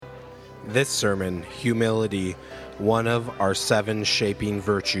This sermon, Humility, one of our 7 shaping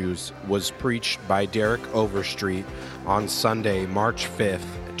virtues, was preached by Derek Overstreet on Sunday, March 5th,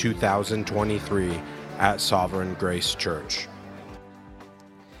 2023 at Sovereign Grace Church.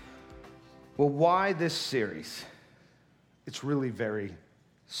 Well, why this series? It's really very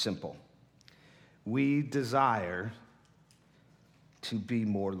simple. We desire to be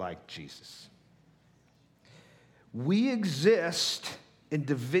more like Jesus. We exist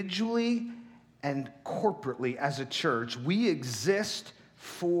individually and corporately as a church. We exist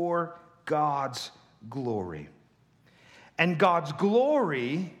for God's glory. And God's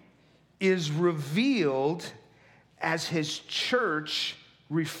glory is revealed as His church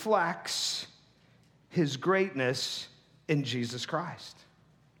reflects His greatness in Jesus Christ.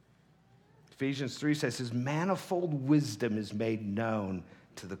 Ephesians 3 says His manifold wisdom is made known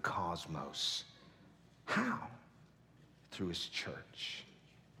to the cosmos. How? Through His church.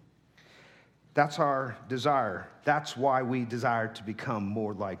 That's our desire. That's why we desire to become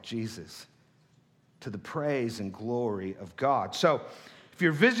more like Jesus, to the praise and glory of God. So, if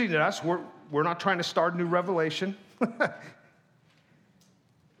you're visiting us, we're not trying to start a new revelation.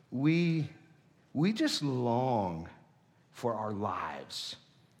 We just long for our lives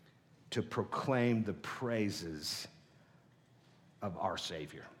to proclaim the praises of our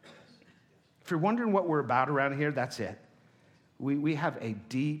Savior. If you're wondering what we're about around here, that's it. We have a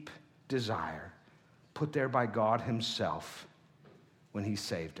deep desire put there by God Himself when He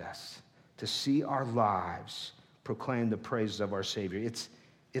saved us to see our lives proclaim the praises of our Savior.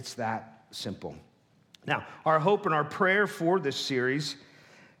 It's that simple. Now, our hope and our prayer for this series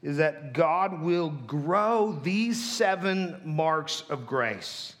is that God will grow these 7 marks of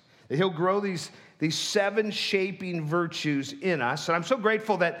grace. That He'll grow these 7 shaping virtues in us. And I'm so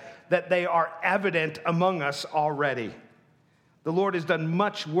grateful that they are evident among us already. The Lord has done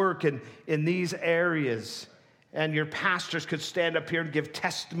much work in these areas. And your pastors could stand up here and give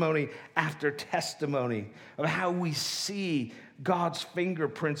testimony after testimony of how we see God's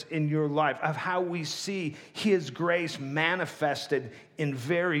fingerprints in your life, of how we see His grace manifested in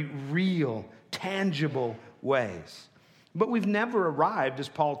very real, tangible ways. But we've never arrived, as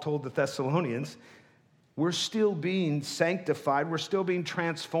Paul told the Thessalonians. We're still being sanctified. We're still being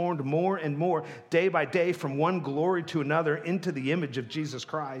transformed more and more day by day from one glory to another into the image of Jesus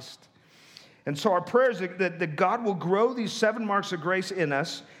Christ. And so our prayer is that God will grow these 7 marks of grace in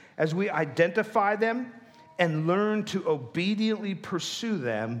us as we identify them and learn to obediently pursue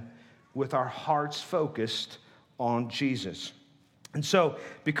them with our hearts focused on Jesus. And so,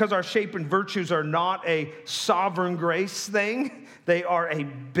 because our shaping virtues are not a sovereign grace thing, they are a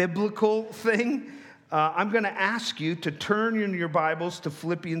biblical thing, I'm going to ask you to turn in your Bibles to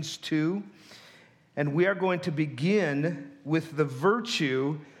Philippians 2, and we are going to begin with the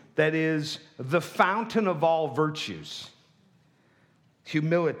virtue that is the fountain of all virtues,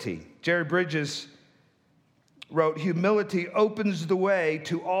 humility. Jerry Bridges wrote, "Humility opens the way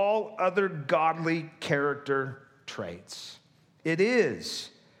to all other godly character traits. It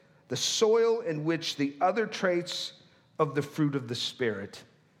is the soil in which the other traits of the fruit of the Spirit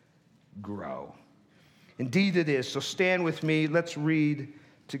grow." Indeed it is. So stand with me. Let's read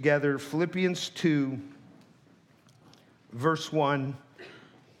together Philippians 2, verse 1.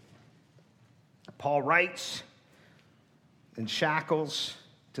 Paul writes in shackles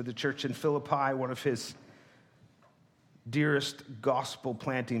to the church in Philippi, one of his dearest gospel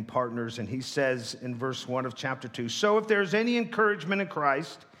planting partners, and he says in verse 1 of chapter 2, "So if there's any encouragement in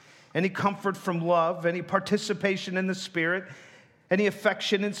Christ, any comfort from love, any participation in the Spirit, any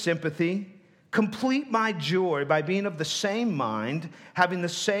affection and sympathy, complete my joy by being of the same mind, having the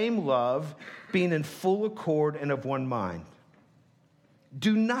same love, being in full accord and of one mind.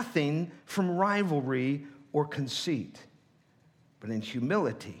 Do nothing from rivalry or conceit, but in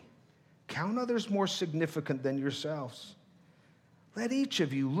humility count others more significant than yourselves. Let each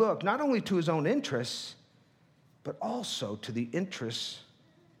of you look not only to his own interests, but also to the interests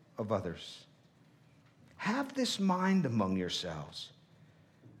of others. Have this mind among yourselves,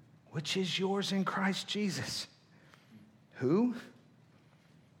 which is yours in Christ Jesus, who,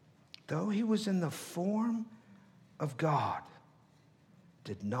 though He was in the form of God,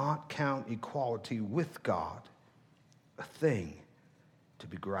 did not count equality with God a thing to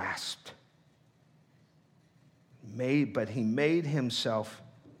be grasped. But He made Himself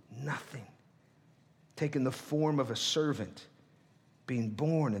nothing, taking the form of a servant, being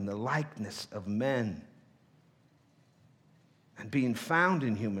born in the likeness of men, and being found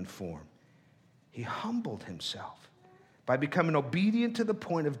in human form, He humbled Himself by becoming obedient to the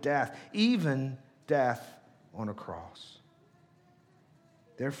point of death, even death on a cross.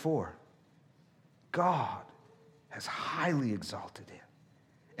 Therefore, God has highly exalted him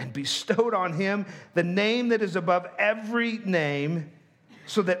and bestowed on him the name that is above every name,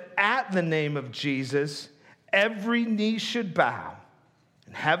 so that at the name of Jesus, every knee should bow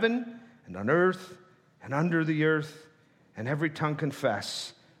in heaven and on earth and under the earth, and every tongue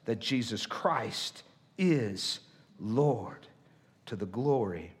confess that Jesus Christ is Lord, to the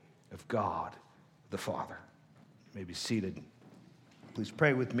glory of God the Father. You may be seated. Please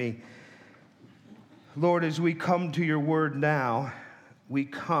pray with me. Lord, as we come to your word now, we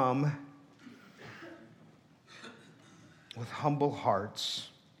come with humble hearts,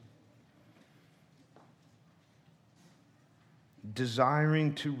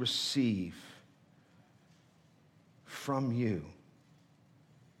 desiring to receive from you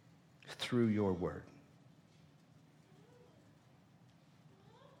through your word.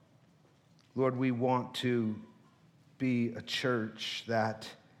 Lord, we want to be a church that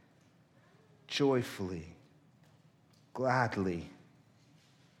joyfully, gladly,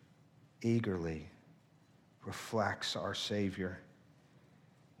 eagerly reflects our Savior.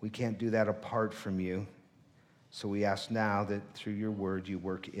 We can't do that apart from you. So we ask now that through your word you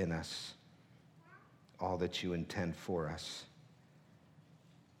work in us all that you intend for us.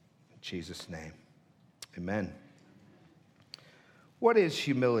 In Jesus' name, amen. What is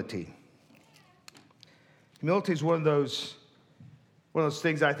humility? Humility is one of those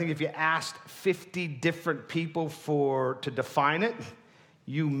things I think if you asked 50 different people to define it,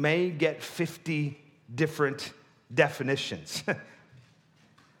 you may get 50 different definitions.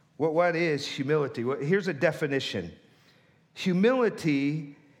 What is humility? Well, here's a definition.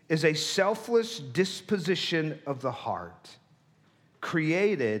 Humility is a selfless disposition of the heart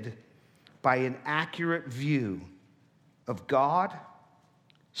created by an accurate view of God,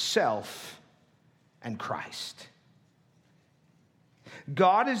 self, and Christ.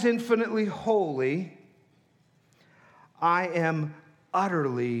 God is infinitely holy. I am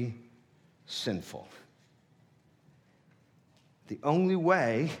utterly sinful. The only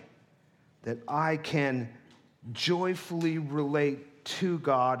way that I can joyfully relate to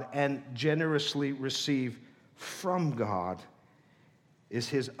God and generously receive from God is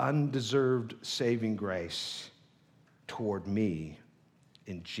his undeserved saving grace toward me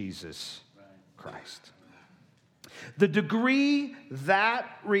in Jesus Christ. The degree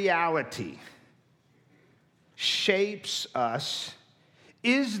that reality shapes us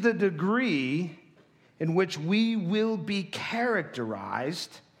is the degree in which we will be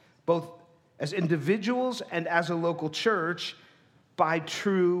characterized, both as individuals and as a local church, by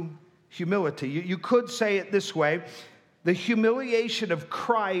true humility. You could say it this way: the humiliation of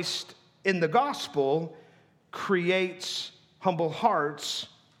Christ in the gospel creates humble hearts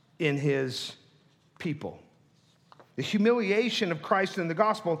in his people. The humiliation of Christ in the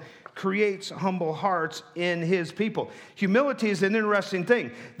gospel creates humble hearts in his people. Humility is an interesting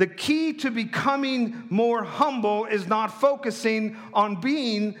thing. The key to becoming more humble is not focusing on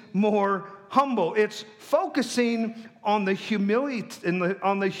being more humble. It's focusing on the humility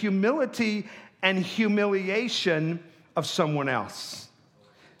and humiliation of someone else,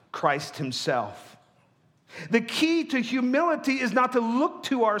 Christ himself. The key to humility is not to look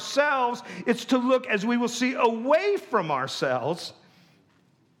to ourselves, it's to look, as we will see, away from ourselves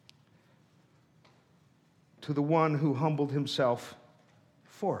to the one who humbled himself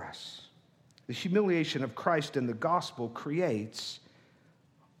for us. The humiliation of Christ in the gospel creates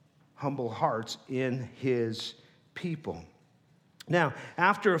humble hearts in his people. Now,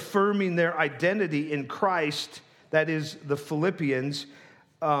 after affirming their identity in Christ, that is the Philippians,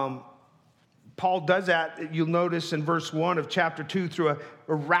 Paul does that, you'll notice in verse 1 of chapter 2, through a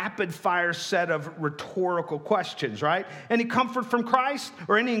rapid-fire set of rhetorical questions, right? Any comfort from Christ,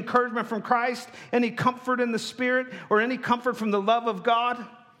 or any encouragement from Christ? Any comfort in the Spirit, or any comfort from the love of God?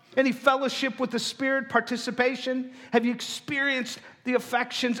 Any fellowship with the Spirit, participation? Have you experienced the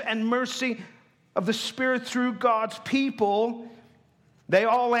affections and mercy of the Spirit through God's people? They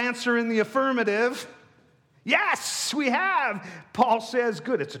all answer in the affirmative. Yes, we have. Paul says,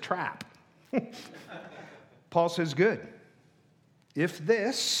 good, it's a trap. Paul says, good. If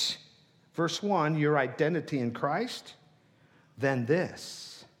this, verse 1, your identity in Christ, then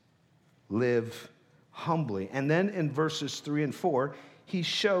this, live humbly. And then in verses 3 and 4, he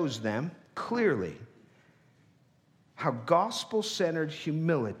shows them clearly how gospel-centered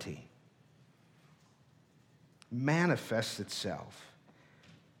humility manifests itself.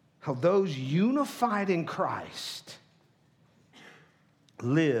 How those unified in Christ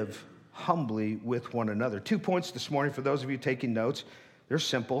live humbly with one another. 2 points this morning for those of you taking notes. They're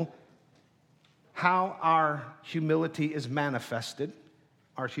simple. How our humility is manifested.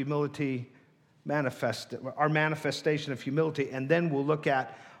 Our humility our manifestation of humility, and then we'll look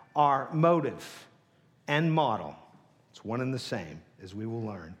at our motive and model. It's one and the same, as we will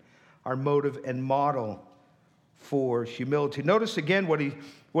learn. Our motive and model for humility. Notice again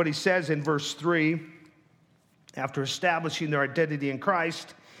what he says in verse 3. After establishing their identity in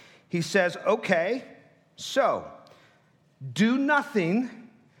Christ, he says, okay, so do nothing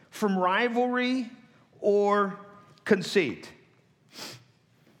from rivalry or conceit.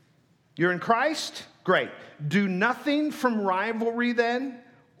 You're in Christ? Great. Do nothing from rivalry then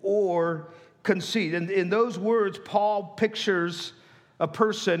or conceit. And in those words, Paul pictures a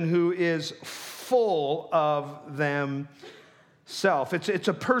person who is full of themselves. It's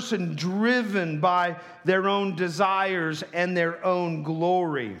a person driven by their own desires and their own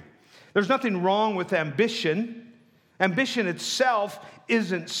glory. There's nothing wrong with ambition. Ambition itself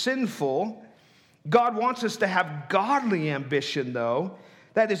isn't sinful. God wants us to have godly ambition, though.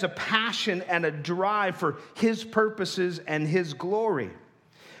 That is a passion and a drive for His purposes and His glory.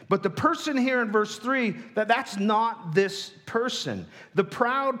 But the person here in verse 3, that's not this person. The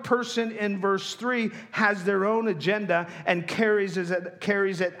proud person in verse 3 has their own agenda and carries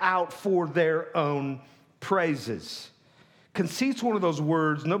it out for their own praises. Conceit's one of those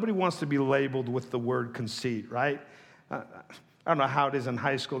words, nobody wants to be labeled with the word conceit, right? I don't know how it is in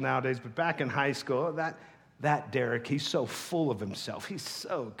high school nowadays, but back in high school, that Derek, he's so full of himself. He's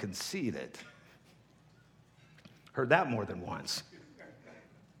so conceited. Heard that more than once.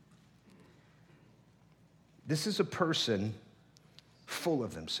 This is a person full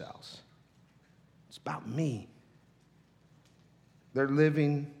of themselves. It's about me. They're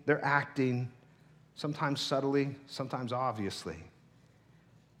living, they're acting, sometimes subtly, sometimes obviously,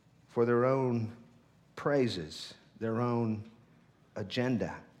 for their own praises, their own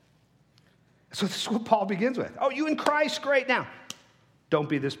agenda. So this is what Paul begins with. Oh, you in Christ, great. Now, don't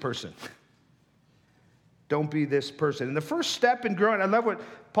be this person. Don't be this person. And the first step in growing, I love what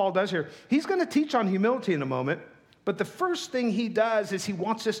Paul does here. He's going to teach on humility in a moment, but the first thing he does is he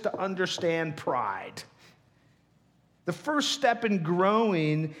wants us to understand pride. The first step in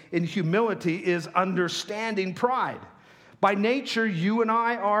growing in humility is understanding pride. By nature, you and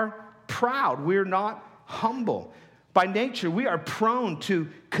I are proud. We're not humble. By nature, we are prone to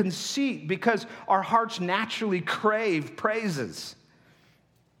conceit because our hearts naturally crave praises.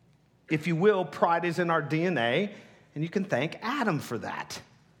 If you will, pride is in our DNA, and you can thank Adam for that.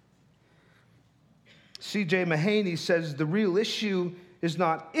 C.J. Mahaney says the real issue is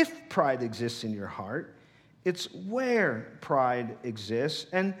not if pride exists in your heart, it's where pride exists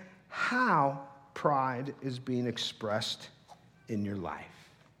and how pride is being expressed in your life.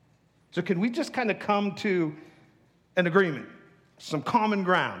 So can we just kind of come to an agreement, some common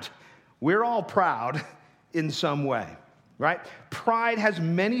ground? We're all proud in some way, right? Pride has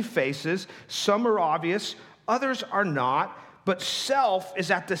many faces. Some are obvious, others are not, but self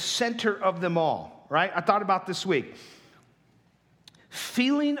is at the center of them all, right? I thought about this week.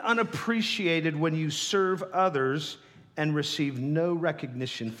 Feeling unappreciated when you serve others and receive no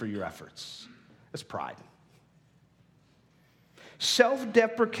recognition for your efforts. That's pride.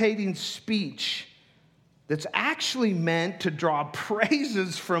 Self-deprecating speech that's actually meant to draw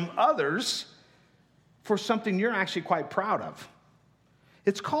praises from others for something you're actually quite proud of.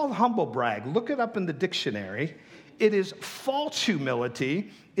 It's called humble brag. Look it up in the dictionary. It is false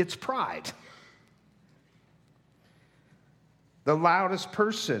humility. It's pride. The loudest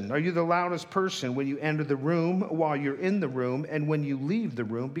person. Are you the loudest person when you enter the room, while you're in the room, and when you leave the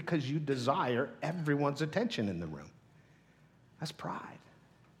room because you desire everyone's attention in the room? That's pride.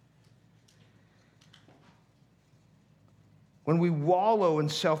 When we wallow in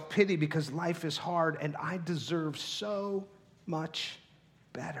self-pity because life is hard and I deserve so much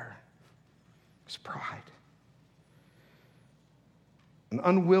better. It's pride. An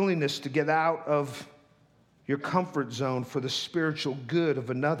unwillingness to get out of your comfort zone for the spiritual good of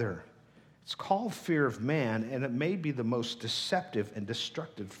another. It's called fear of man, and it may be the most deceptive and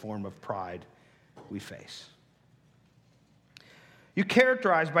destructive form of pride we face. You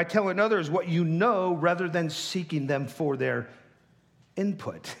characterize by telling others what you know rather than seeking them for their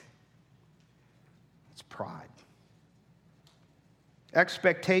input. It's pride.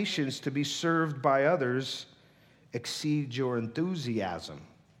 Expectations to be served by others exceed your enthusiasm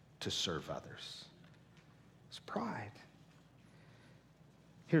to serve others. It's pride.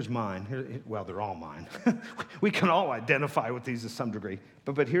 Here's mine. Well, they're all mine. We can all identify with these to some degree.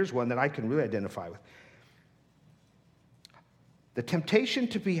 But here's one that I can really identify with. The temptation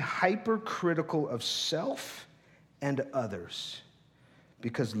to be hypercritical of self and others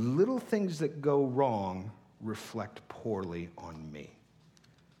because little things that go wrong reflect poorly on me.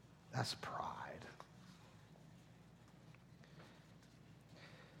 That's pride.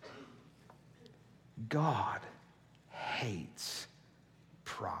 God hates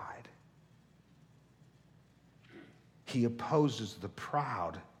pride. He opposes the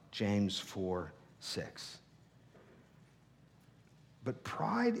proud, James 4:6. But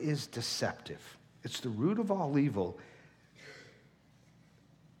pride is deceptive. It's the root of all evil,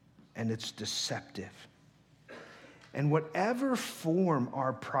 and it's deceptive. And whatever form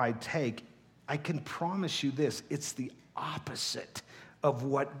our pride take, I can promise you this, it's the opposite of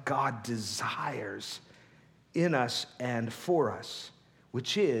what God desires in us and for us,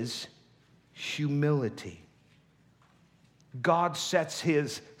 which is humility. God sets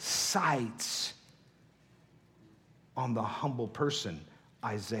his sights on the humble person,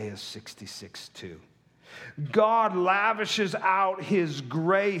 Isaiah 66:2. God lavishes out his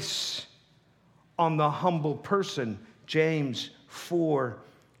grace on the humble person, James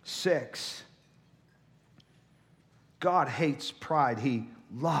 4:6. God hates pride. He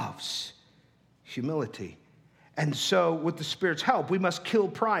loves humility. And so, with the Spirit's help, we must kill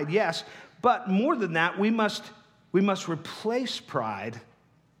pride, yes. But more than that, we must replace pride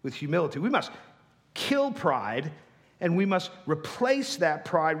with humility. We must kill pride, and we must replace that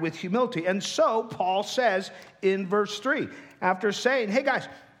pride with humility. And so, Paul says in verse 3, after saying, hey guys,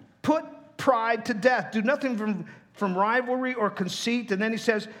 put pride to death. Do nothing from rivalry or conceit. And then he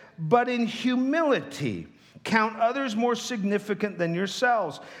says, but in humility, count others more significant than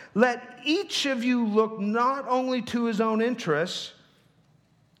yourselves. Let each of you look not only to his own interests,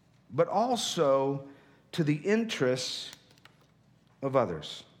 but also to the interests of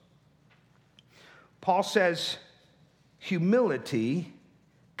others. Paul says humility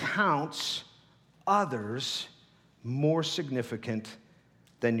counts others more significant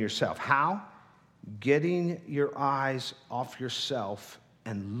than yourself. How? Getting your eyes off yourself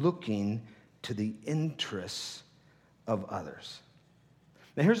and looking to the interests of others.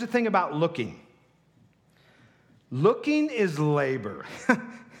 Now, here's the thing about looking. Looking is labor.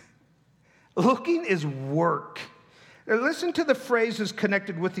 Looking is work. Now, listen to the phrases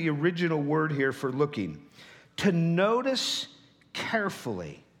connected with the original word here for looking. To notice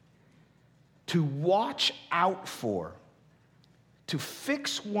carefully, to watch out for, to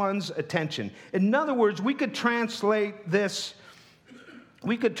fix one's attention. In other words, we could translate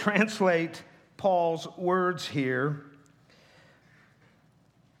Paul's words here.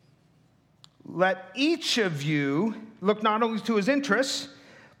 Let each of you look not only to his interests,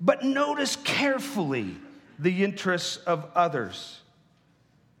 but notice carefully the interests of others.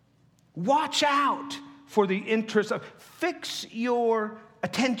 Watch out for the interests of, fix your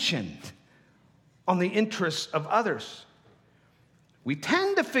attention on the interests of others. We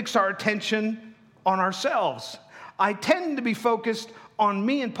tend to fix our attention on ourselves. I tend to be focused on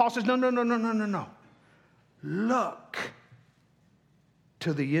me, and Paul says, no. Look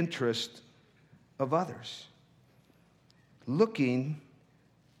to the interest of others. Looking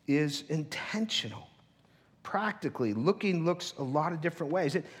is intentional. Practically, looking looks a lot of different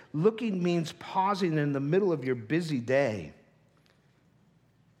ways. Looking means pausing in the middle of your busy day,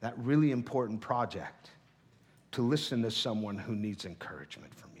 that really important project, to listen to someone who needs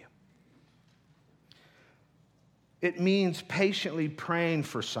encouragement from you. It means patiently praying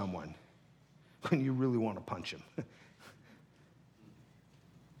for someone when you really want to punch him.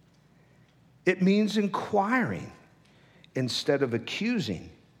 It means inquiring instead of accusing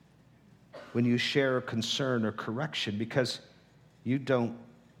when you share a concern or correction, because you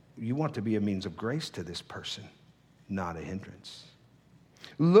want to be a means of grace to this person, not a hindrance.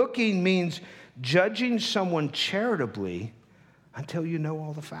 Looking means judging someone charitably until you know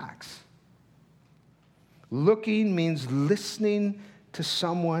all the facts. Looking means listening to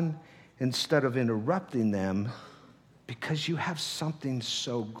someone instead of interrupting them because you have something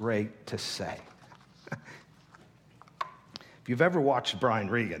so great to say. If you've ever watched Brian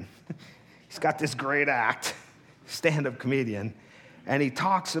Regan, he's got this great act, stand-up comedian, and he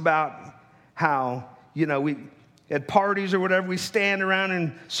talks about how, we at parties or whatever, we stand around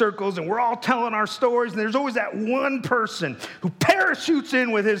in circles and we're all telling our stories, and there's always that one person who parachutes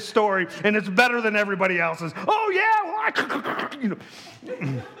in with his story and it's better than everybody else's. Oh yeah, well,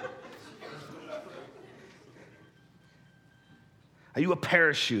 Are you a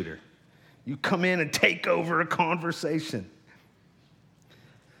parachuter? You come in and take over a conversation.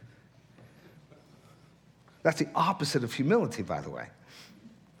 That's the opposite of humility, by the way.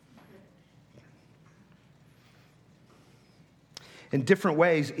 In different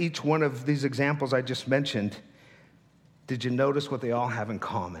ways, each one of these examples I just mentioned, did you notice what they all have in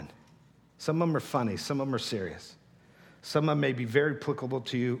common? Some of them are funny, some of them are serious. Some of them may be very applicable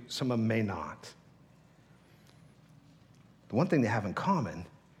to you, some of them may not. The one thing they have in common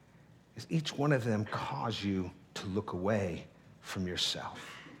is each one of them cause you to look away from yourself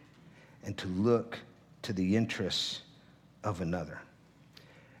and to look to the interests of another.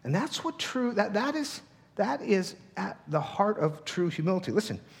 And that's what that is at the heart of true humility.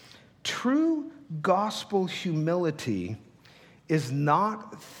 Listen, true gospel humility is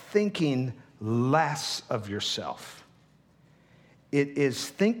not thinking less of yourself. It is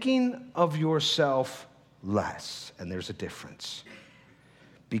thinking of yourself less, and there's a difference.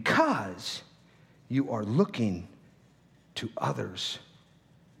 Because you are looking to others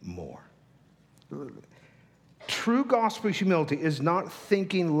more. True gospel humility is not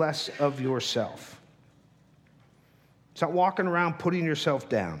thinking less of yourself. It's not walking around putting yourself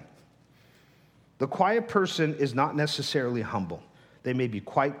down. The quiet person is not necessarily humble. They may be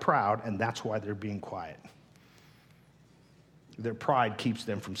quite proud, and that's why they're being quiet. Their pride keeps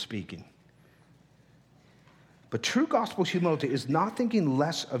them from speaking. But true gospel humility is not thinking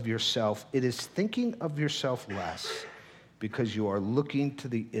less of yourself. It is thinking of yourself less because you are looking to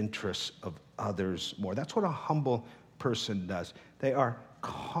the interests of others more. That's what a humble person does. They are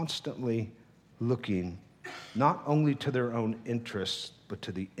constantly looking not only to their own interests, but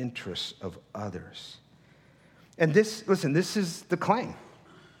to the interests of others. And this is the claim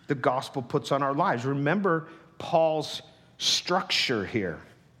the gospel puts on our lives. Remember Paul's structure here.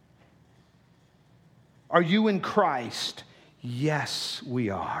 Are you in Christ? Yes, we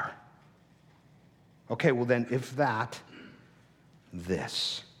are. Okay, well then, if that,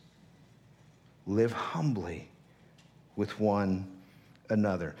 this. Live humbly with one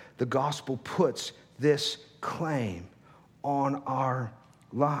another. The gospel puts this claim on our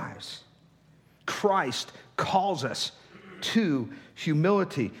lives. Christ calls us to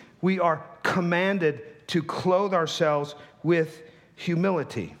humility. We are commanded to clothe ourselves with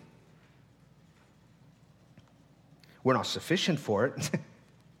humility. We're not sufficient for it,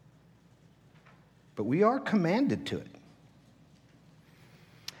 but we are commanded to it.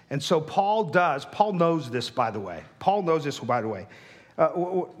 And so Paul knows this, by the way.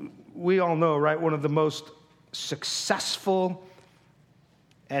 We all know, right, one of the most successful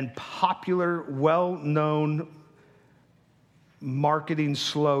and popular, well-known marketing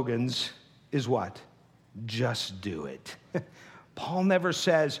slogans is what? Just do it. Paul never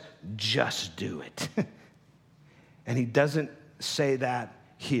says, just do it. And he doesn't say that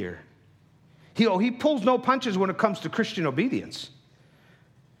here. He pulls no punches when it comes to Christian obedience.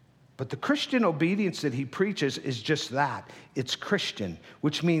 But the Christian obedience that he preaches is just that. It's Christian,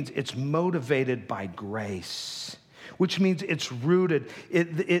 which means it's motivated by grace, which means it's rooted.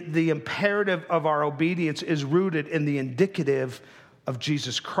 The imperative of our obedience is rooted in the indicative of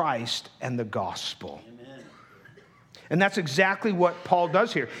Jesus Christ and the gospel. Amen. And that's exactly what Paul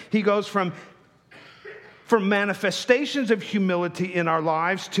does here. He goes from manifestations of humility in our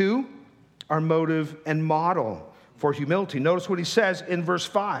lives to our motive and model for humility. Notice what he says in verse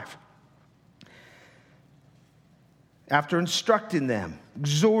 5. After instructing them,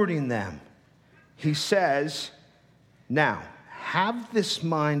 exhorting them, he says, now, have this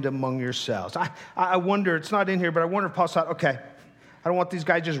mind among yourselves. I wonder, it's not in here, but I wonder if Paul thought, okay, I don't want these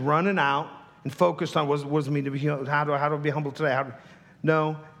guys just running out and focused on what does it mean to be humble, how do I be humble today?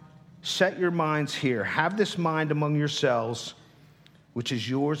 No, set your minds here. Have this mind among yourselves, which is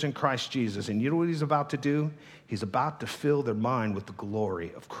yours in Christ Jesus. And you know what he's about to do? He's about to fill their mind with the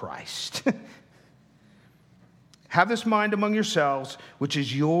glory of Christ. Have this mind among yourselves, which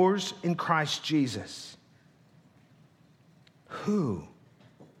is yours in Christ Jesus, who,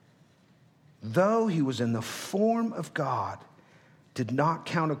 though he was in the form of God, did not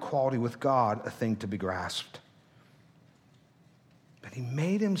count equality with God a thing to be grasped. But he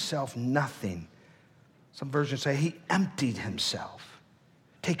made himself nothing. Some versions say he emptied himself,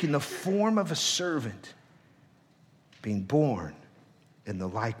 taking the form of a servant, being born in the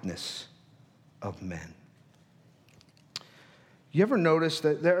likeness of men. You ever notice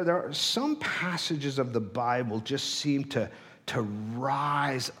that there are some passages of the Bible just seem to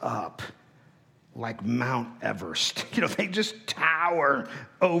rise up like Mount Everest? They just tower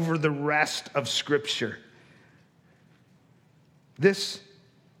over the rest of Scripture. This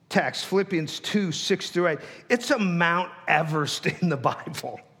text, Philippians 2, 6 through 8, it's a Mount Everest in the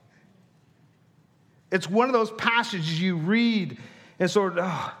Bible. It's one of those passages you read and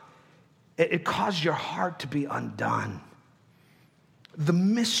it causes your heart to be undone. The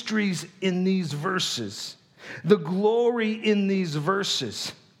mysteries in these verses, the glory in these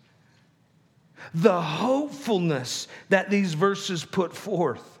verses, the hopefulness that these verses put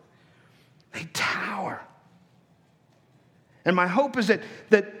forth, they tower. And my hope is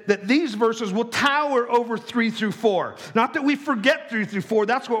that these verses will tower over 3 through 4. Not that we forget 3 through 4,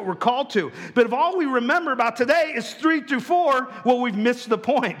 that's what we're called to. But if all we remember about today is 3 through 4, well, we've missed the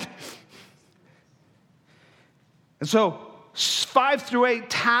point. And so 5 through 8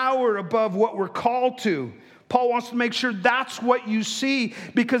 tower above what we're called to. Paul wants to make sure that's what you see,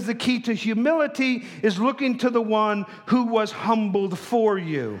 because the key to humility is looking to the one who was humbled for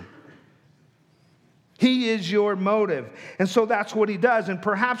you. He is your motive. And so that's what he does. And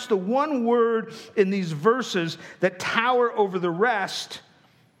perhaps the one word in these verses that tower over the rest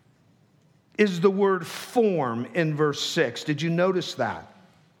is the word form in verse 6. Did you notice that?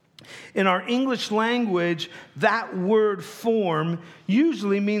 In our English language, that word form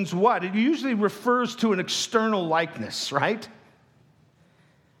usually means what? It usually refers to an external likeness, right?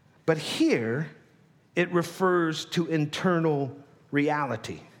 But here, it refers to internal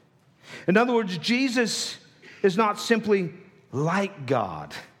reality. In other words, Jesus is not simply like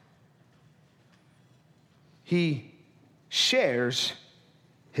God. He shares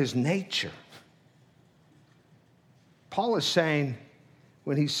his nature. Paul is saying,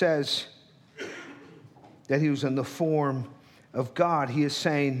 when he says that he was in the form of God, he is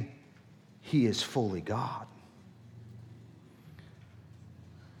saying he is fully God.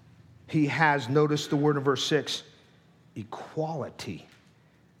 He has, notice the word in verse 6, equality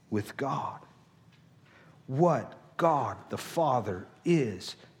with God. What God the Father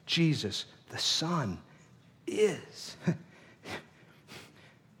is, Jesus the Son is.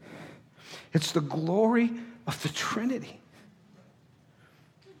 It's the glory of the Trinity.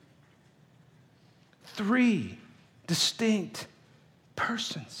 3 distinct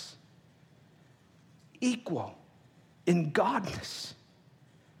persons, equal in godness,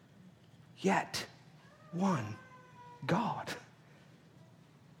 yet one God.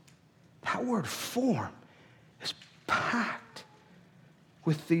 That word form is packed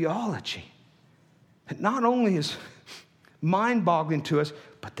with theology that not only is mind-boggling to us,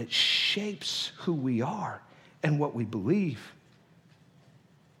 but that shapes who we are and what we believe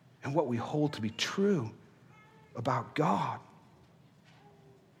and what we hold to be true about God.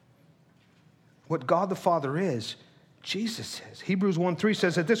 What God the Father is, Jesus is. Hebrews 1:3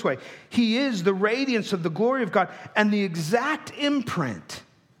 says it this way: He is the radiance of the glory of God and the exact imprint,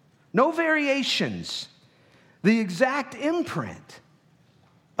 no variations, the exact imprint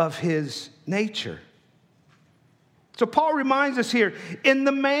of his nature. So Paul reminds us here, in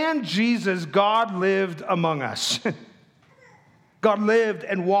the man Jesus, God lived among us. God lived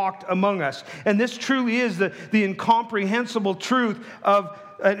and walked among us. And this truly is the incomprehensible truth of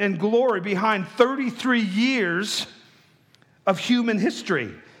and glory behind 33 years of human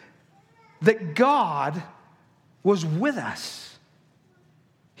history. That God was with us.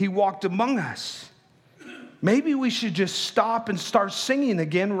 He walked among us. Maybe we should just stop and start singing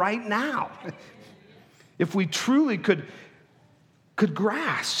again right now. If we truly could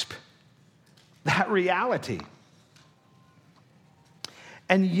grasp that reality.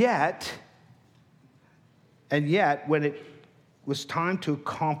 And yet, when it was time to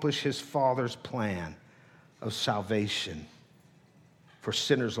accomplish his Father's plan of salvation for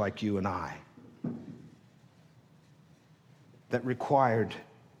sinners like you and I, that required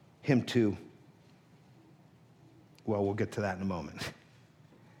him to, well, we'll get to that in a moment.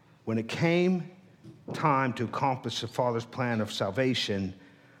 When it came time to accomplish the Father's plan of salvation,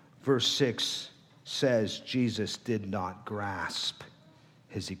 verse 6 says Jesus did not grasp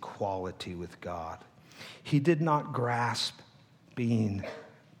his equality with God. He did not grasp being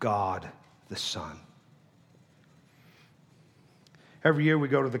God the Son. Every year we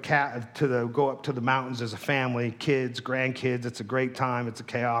go go up to the mountains as a family, kids, grandkids. It's a great time. It's a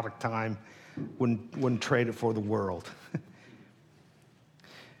chaotic time. Wouldn't trade it for the world.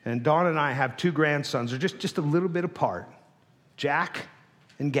 And Dawn and I have 2 grandsons. They're just a little bit apart, Jack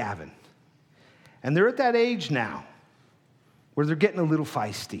and Gavin. And they're at that age now where they're getting a little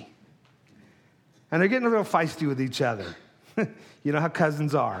feisty. And they're getting a little feisty with each other. You know how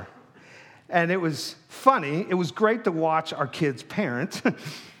cousins are. And it was funny. It was great to watch our kids parent.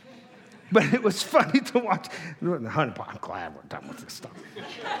 But it was funny to watch. I'm glad we're done with this stuff.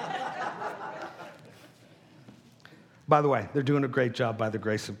 By the way, they're doing a great job by the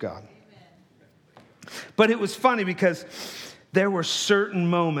grace of God. But it was funny because there were certain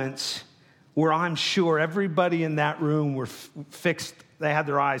moments where I'm sure everybody in that room were fixed. They had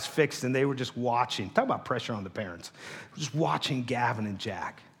their eyes fixed and they were just watching. Talk about pressure on the parents. Just watching Gavin and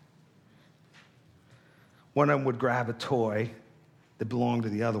Jack. One of them would grab a toy that belonged to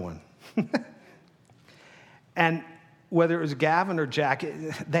the other one. And whether it was Gavin or Jack,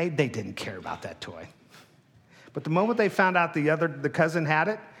 they didn't care about that toy. But the moment they found out the cousin had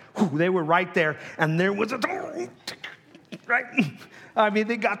it, they were right there, and there was a right. I mean,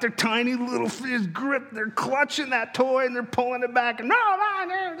 they got their tiny little fist grip. They're clutching that toy, and they're pulling it back. And no.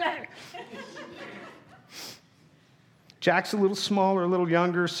 Jack's a little smaller, a little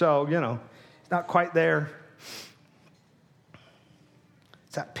younger, so, he's not quite there.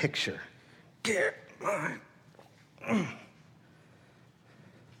 It's that picture. Get mine.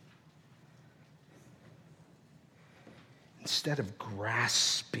 Instead of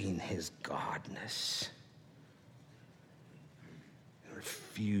grasping his godness and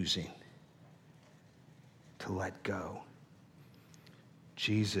refusing to let go,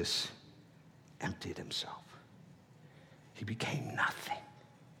 Jesus emptied himself. He became nothing.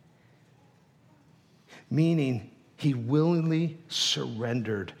 Meaning, he willingly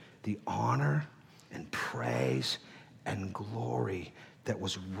surrendered the honor and praise and glory that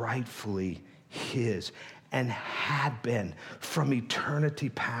was rightfully his and had been from eternity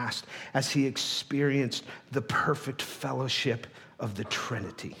past as he experienced the perfect fellowship of the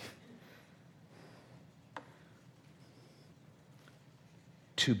Trinity.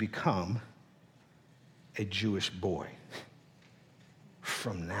 To become a Jewish boy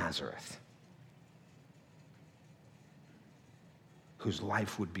from Nazareth, whose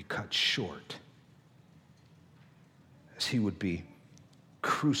life would be cut short as he would be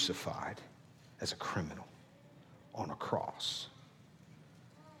crucified as a criminal on a cross.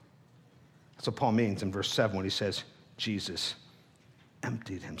 That's what Paul means in verse 7 when he says, Jesus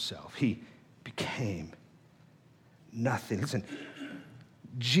emptied himself. He became nothing. Listen,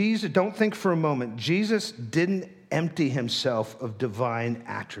 Jesus, don't think for a moment, Jesus didn't empty himself of divine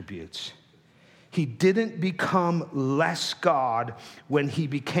attributes. He didn't become less God when he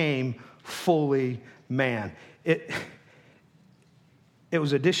became fully man. It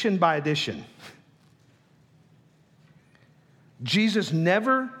was addition by addition. Jesus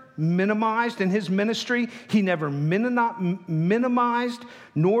never minimized in his ministry. He never minimized,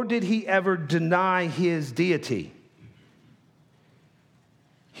 nor did he ever deny his deity.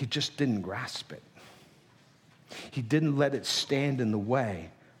 He just didn't grasp it. He didn't let it stand in the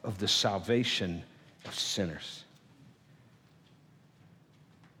way of the salvation of sinners.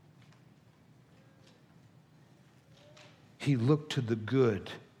 He looked to the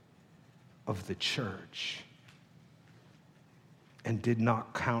good of the church and did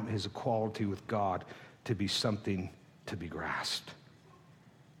not count his equality with God to be something to be grasped.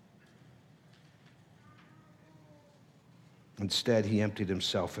 Instead, he emptied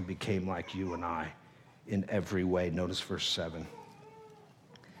himself and became like you and I in every way. Notice verse 7.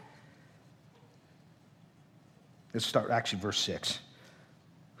 Let's start verse 6.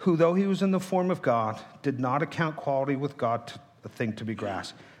 Who, though he was in the form of God, did not account equality with God a thing to be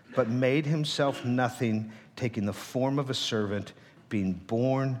grasped, but made himself nothing, taking the form of a servant, being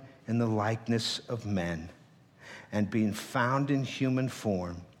born in the likeness of men, and being found in human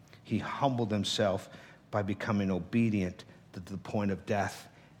form, he humbled himself by becoming obedient to the point of death,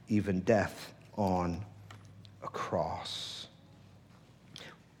 even death on a cross.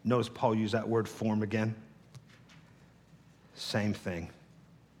 Notice Paul used that word form again. Same thing.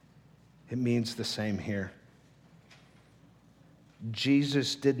 It means the same here.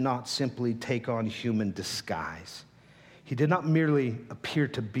 Jesus did not simply take on human disguise. He did not merely appear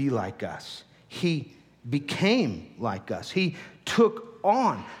to be like us. He became like us. He took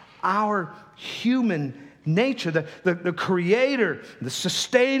on our human nature. The creator, the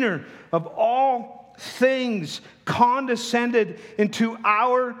sustainer of all things condescended into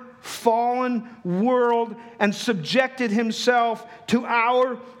our fallen world and subjected himself to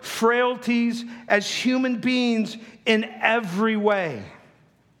our frailties as human beings in every way,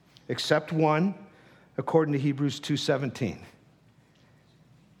 except one, according to Hebrews 2:17.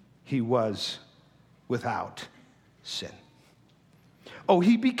 He was without sin. Oh,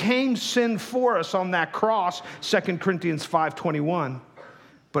 he became sin for us on that cross, 2 Corinthians 5:21,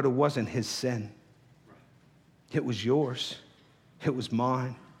 but it wasn't his sin. It was yours. It was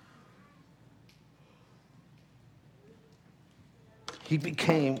mine. He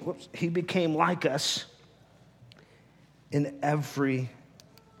became like us in every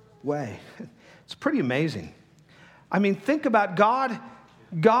way. It's pretty amazing. I mean, think about God.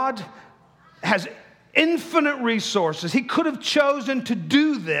 God has infinite resources. He could have chosen to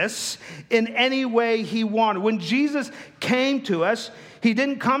do this in any way he wanted. When Jesus came to us, he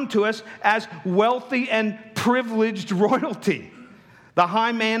didn't come to us as wealthy and privileged royalty, the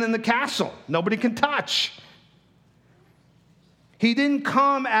high man in the castle nobody can touch. He didn't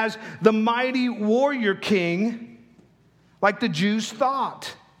come as the mighty warrior king like the Jews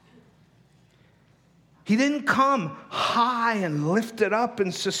thought. He didn't come high and lifted up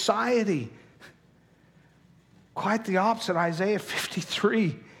in society. Quite the opposite. Isaiah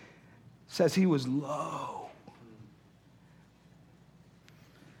 53 says he was low.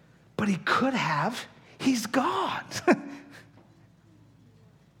 But he could have. He's God.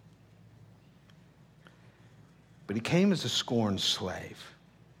 But he came as a scorned slave.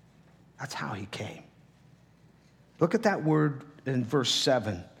 That's how he came. Look at that word in verse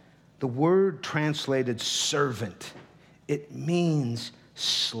 7. The word translated servant. It means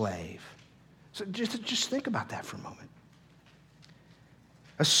slave. So just think about that for a moment.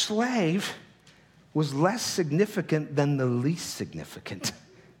 A slave was less significant than the least significant.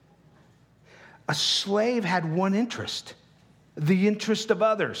 A slave had one interest, the interest of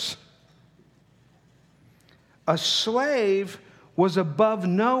others. A slave was above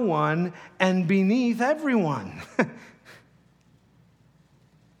no one and beneath everyone.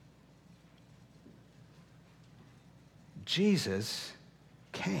 Jesus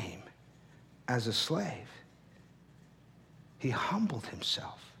came as a slave. He humbled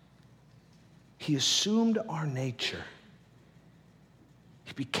himself. He assumed our nature.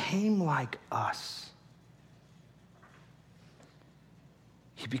 He became like us.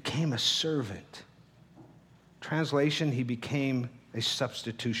 He became a servant. Translation, he became a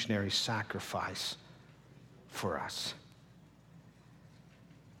substitutionary sacrifice for us.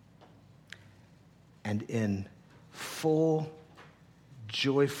 And in full,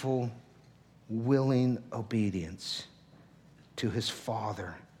 joyful, willing obedience to his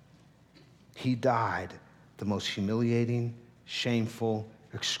Father, he died the most humiliating, shameful,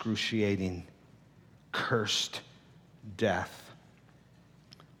 excruciating, cursed death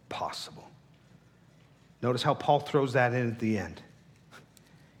possible. Notice how Paul throws that in at the end.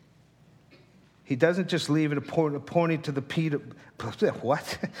 He doesn't just leave it pointing to the Peter.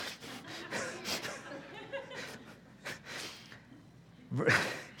 What?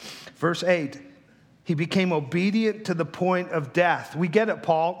 Verse 8, he became obedient to the point of death. We get it,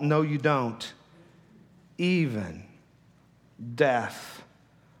 Paul. No, you don't. Even death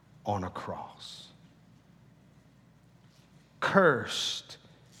on a cross. Cursed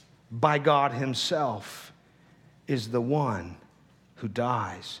by God himself is the one who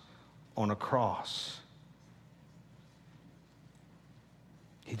dies on a cross.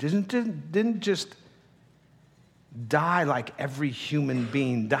 He didn't just die like every human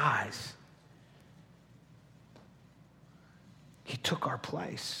being dies. He took our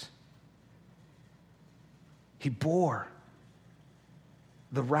place. He bore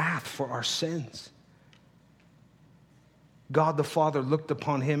the wrath for our sins. God the Father looked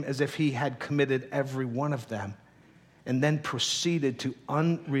upon him as if he had committed every one of them, and then proceeded to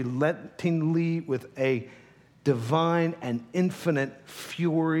unrelentingly, with a divine and infinite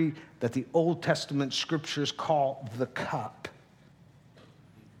fury that the Old Testament scriptures call the cup,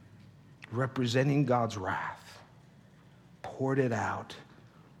 representing God's wrath, poured it out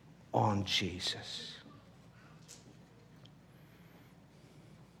on Jesus.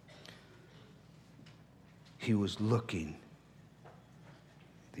 He was looking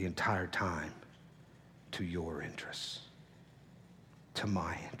the entire time to your interests, to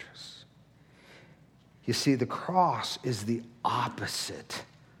my interests. You see, the cross is the opposite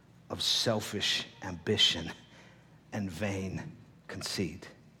of selfish ambition and vain conceit.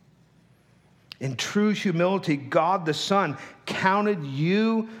 In true humility, God the Son counted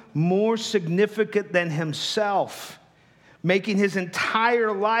you more significant than himself, making his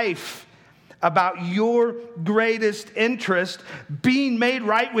entire life about your greatest interest being made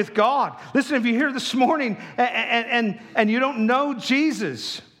right with God. Listen, if you're here this morning and you don't know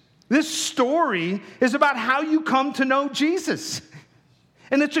Jesus, this story is about how you come to know Jesus.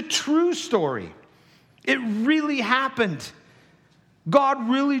 And it's a true story. It really happened. God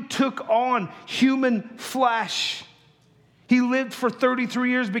really took on human flesh. He lived for 33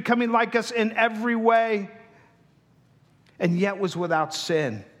 years, becoming like us in every way, and yet was without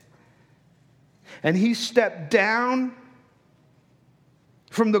sin. And he stepped down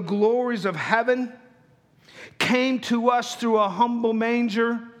from the glories of heaven, came to us through a humble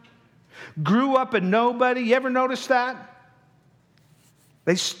manger, grew up a nobody. You ever notice that?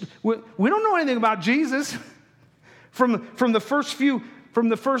 We don't know anything about Jesus. From the first few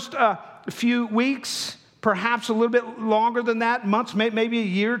weeks, perhaps a little bit longer than that, months, maybe a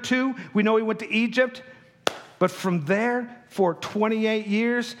year or two. We know he went to Egypt. But from there, for 28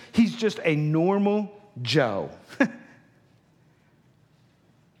 years, he's just a normal Joe.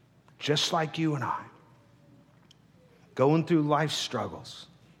 Just like you and I. Going through life's struggles.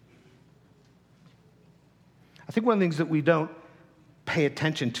 I think one of the things that we don't pay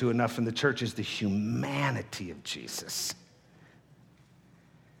attention to enough in the church is the humanity of Jesus.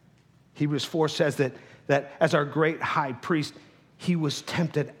 Hebrews 4 says that as our great high priest, he was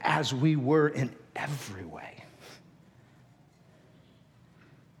tempted as we were in every way.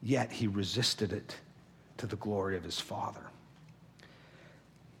 Yet he resisted it to the glory of his Father.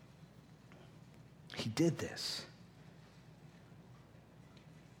 He did this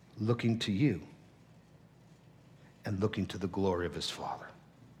looking to you and looking to the glory of his Father.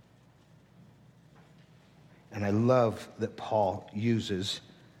 And I love that Paul uses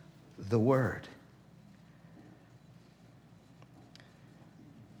the word.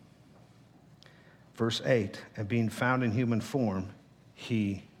 Verse 8, and being found in human form,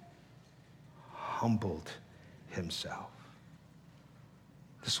 he humbled himself.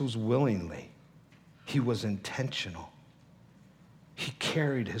 This was willingly. He was intentional. He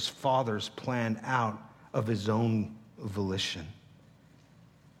carried his Father's plan out of his own volition.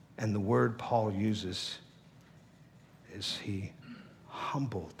 And the word Paul uses is he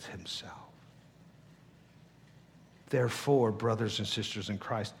humbled himself. Therefore, brothers and sisters in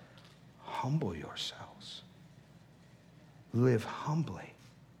Christ, humble yourselves. Live humbly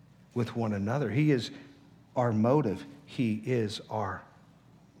with one another. He is our motive. He is our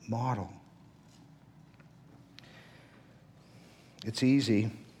model. It's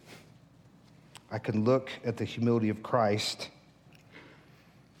easy. I can look at the humility of Christ,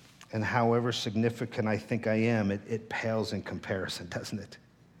 and however significant I think I am, it pales in comparison, doesn't it?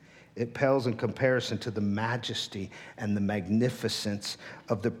 It pales in comparison to the majesty and the magnificence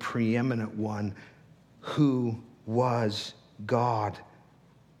of the preeminent one who was God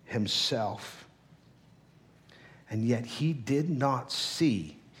himself. And yet he did not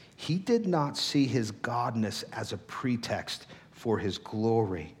see his godness as a pretext for his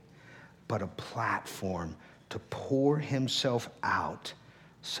glory, but a platform to pour himself out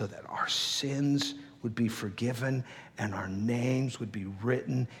so that our sins would be forgiven and our names would be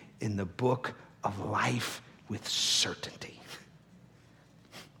written in the book of life with certainty.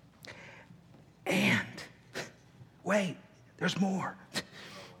 And, wait, there's more.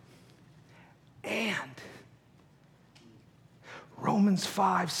 And Romans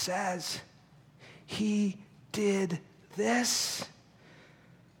 5 says he did this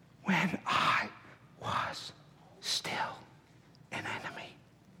when I was still an enemy.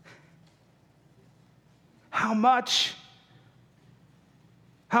 How much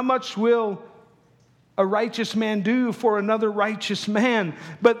will a righteous man do for another righteous man?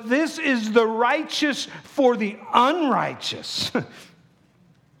 But this is the righteous for the unrighteous.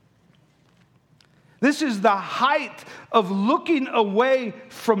 This is the height of looking away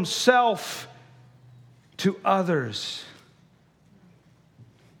from self to others.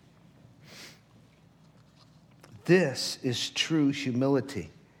 This is true humility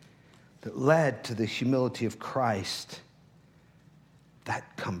that led to the humility of Christ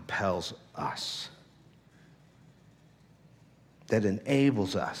that compels us, that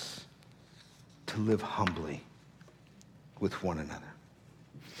enables us to live humbly with one another.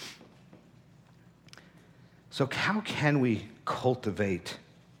 So how can we cultivate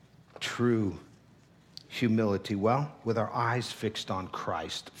true humility? Well, with our eyes fixed on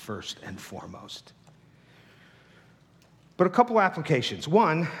Christ first and foremost. But a couple applications.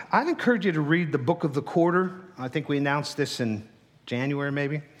 One, I'd encourage you to read the Book of the Quarter. I think we announced this in January,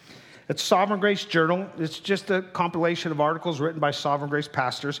 maybe. It's Sovereign Grace Journal. It's just a compilation of articles written by Sovereign Grace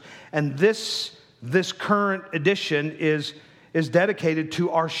pastors. And this current edition is dedicated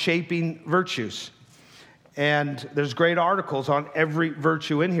to our shaping virtues. And there's great articles on every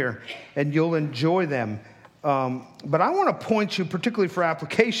virtue in here, and you'll enjoy them. But I want to point you, particularly for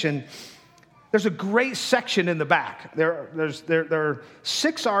application, there's a great section in the back. There are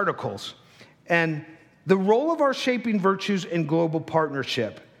 6 articles, and the role of our shaping virtues in global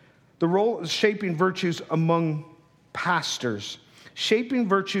partnership, the role of shaping virtues among pastors, shaping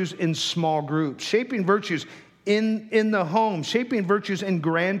virtues in small groups, shaping virtues in the home, shaping virtues in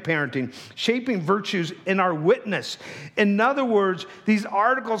grandparenting, shaping virtues in our witness. In other words, these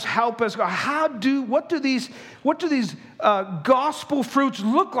articles help us go, what do these gospel fruits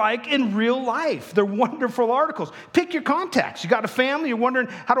look like in real life? They're wonderful articles. Pick your context. You got a family, you're wondering,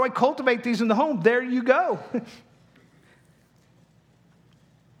 how do I cultivate these in the home? There you go.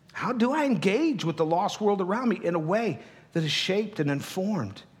 How do I engage with the lost world around me in a way that is shaped and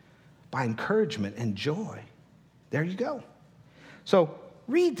informed by encouragement and joy? There you go. So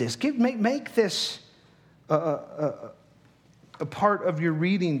read this. Make this a part of your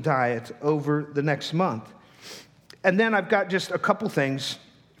reading diet over the next month. And then I've got just a couple things.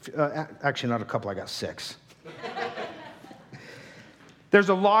 Actually, not a couple. I got 6. There's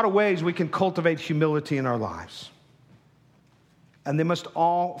a lot of ways we can cultivate humility in our lives. And they must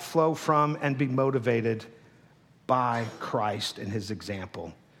all flow from and be motivated by Christ and his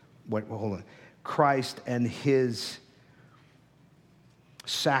example. Hold on. Christ and his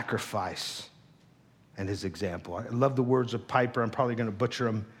sacrifice and his example. I love the words of Piper. I'm probably going to butcher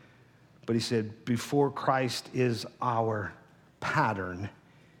them. But he said, before Christ is our pattern,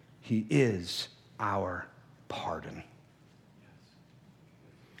 he is our pardon.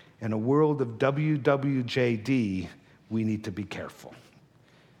 In a world of WWJD, we need to be careful.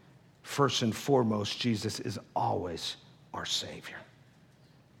 First and foremost, Jesus is always our Savior.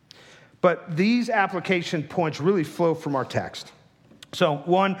 But these application points really flow from our text. So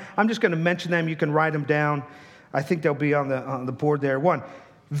one, I'm just going to mention them. You can write them down. I think they'll be on the board there. One,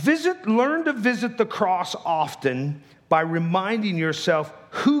 learn to visit the cross often by reminding yourself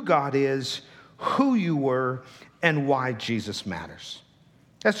who God is, who you were, and why Jesus matters.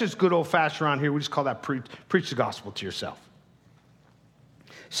 That's just good old-fashioned around here. We just call that preach the gospel to yourself.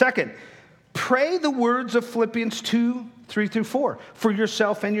 Second, pray the words of Philippians 2:3-4 for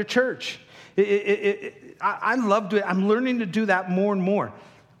yourself and your church. I love doing it. I'm learning to do that more and more.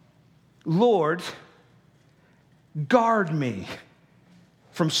 Lord, guard me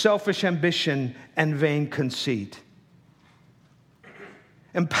from selfish ambition and vain conceit.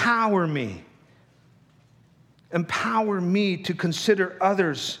 Empower me to consider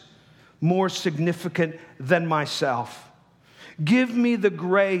others more significant than myself. Give me the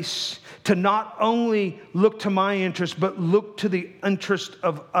grace to not only look to my interest, but look to the interest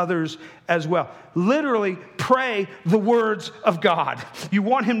of others as well. Literally, pray the words of God. You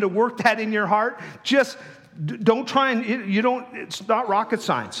want him to work that in your heart? Just don't try and, it's not rocket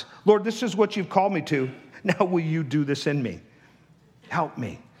science. Lord, this is what you've called me to. Now will you do this in me? Help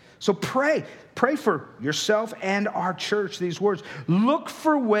me. So pray for yourself and our church, these words. Look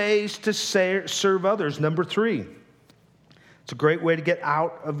for ways to serve others. Number 3. It's a great way to get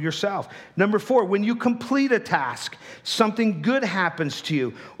out of yourself. Number 4, when you complete a task, something good happens to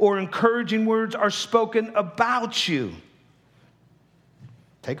you, or encouraging words are spoken about you.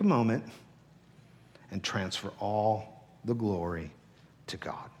 Take a moment and transfer all the glory to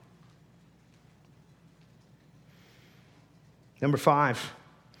God. Number 5,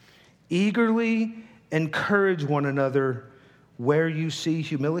 eagerly encourage one another where you see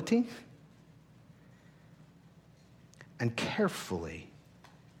humility, and carefully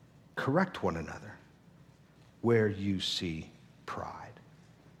correct one another where you see pride.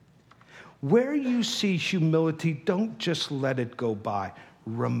 Where you see humility, don't just let it go by.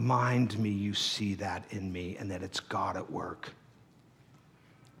 Remind me you see that in me and that it's God at work.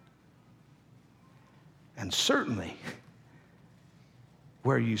 And certainly,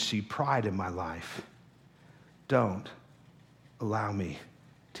 where you see pride in my life, don't allow me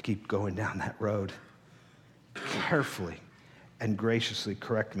to keep going down that road. Carefully and graciously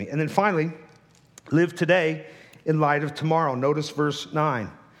correct me. And then finally, live today in light of tomorrow. Notice verse 9.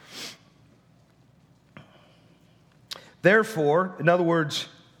 Therefore, in other words,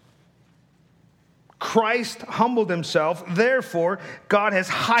 Christ humbled himself. Therefore, God has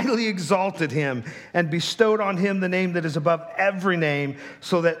highly exalted him and bestowed on him the name that is above every name,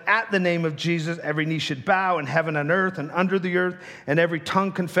 so that at the name of Jesus, every knee should bow in heaven and earth and under the earth, and every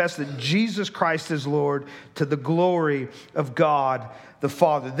tongue confess that Jesus Christ is Lord, to the glory of God the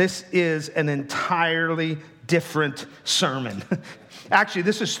Father. This is an entirely different sermon. Actually,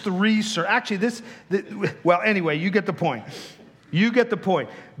 this is 3 sermons. Actually, anyway, you get the point. You get the point.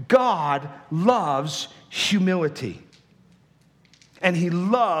 God loves humility. And he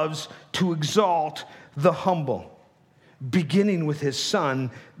loves to exalt the humble, beginning with his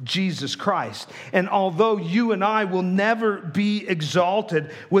son, Jesus Christ. And although you and I will never be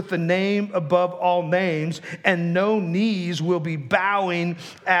exalted with the name above all names, and no knees will be bowing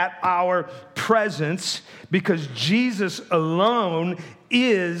at our presence, because Jesus alone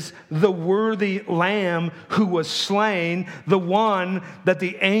is the worthy Lamb who was slain, the one that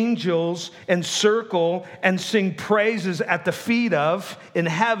the angels encircle and sing praises at the feet of in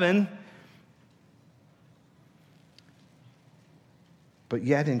heaven. But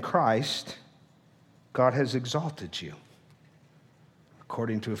yet in Christ, God has exalted you,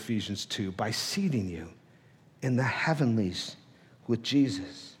 according to Ephesians 2, by seating you in the heavenlies with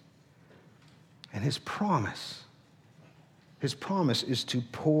Jesus. And his promise is to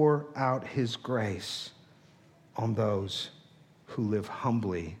pour out his grace on those who live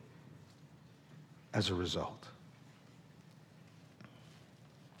humbly as a result.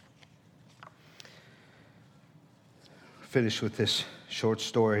 Finish with this short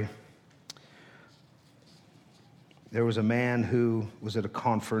story. There was a man who was at a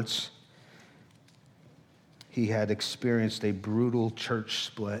conference. He had experienced a brutal church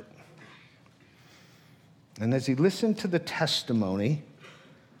split. And as he listened to the testimony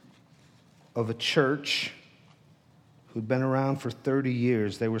of a church who'd been around for 30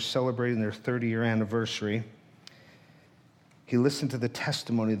 years, they were celebrating their 30-year anniversary. He listened to the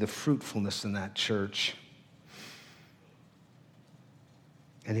testimony of the fruitfulness in that church.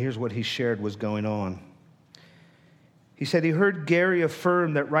 And here's what he shared was going on. He said he heard Gary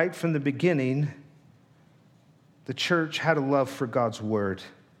affirm that right from the beginning, the church had a love for God's word.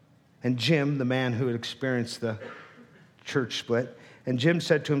 And Jim, the man who had experienced the church split, and Jim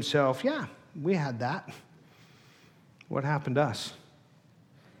said to himself, yeah, we had that. What happened to us?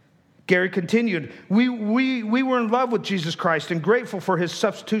 Gary continued, we were in love with Jesus Christ and grateful for his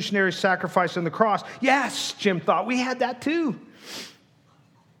substitutionary sacrifice on the cross. Yes, Jim thought, we had that too.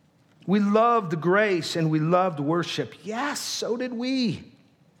 We loved grace and we loved worship. Yes, so did we.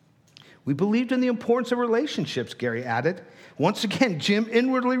 We believed in the importance of relationships, Gary added. Once again, Jim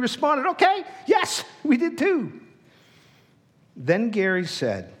inwardly responded, okay, yes, we did too. Then Gary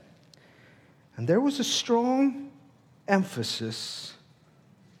said, and there was a strong emphasis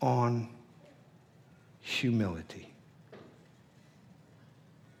on humility,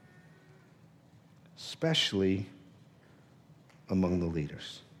 especially among the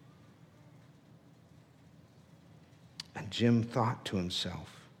leaders. And Jim thought to himself,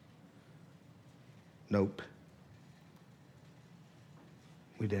 nope,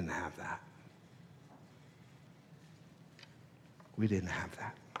 we didn't have that. We didn't have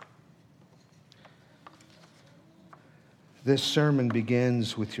that. This sermon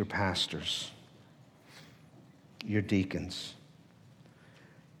begins with your pastors, your deacons,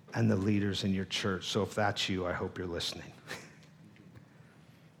 and the leaders in your church. So if that's you, I hope you're listening.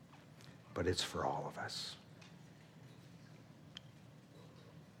 But it's for all of us.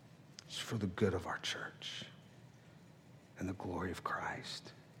 It's for the good of our church and the glory of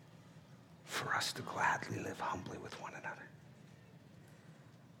Christ, for us to gladly live humbly with one another.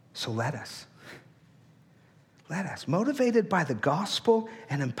 So let us, motivated by the gospel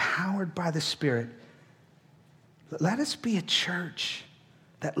and empowered by the Spirit, let us be a church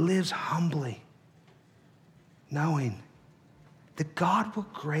that lives humbly, knowing that God will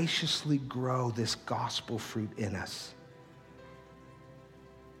graciously grow this gospel fruit in us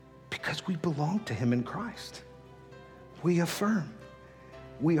because we belong to him in Christ. We affirm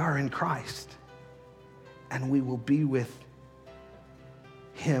we are in Christ and we will be with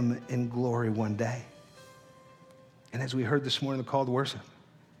him in glory one day. And as we heard this morning, the call to worship,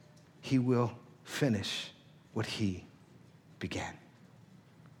 he will finish what he began.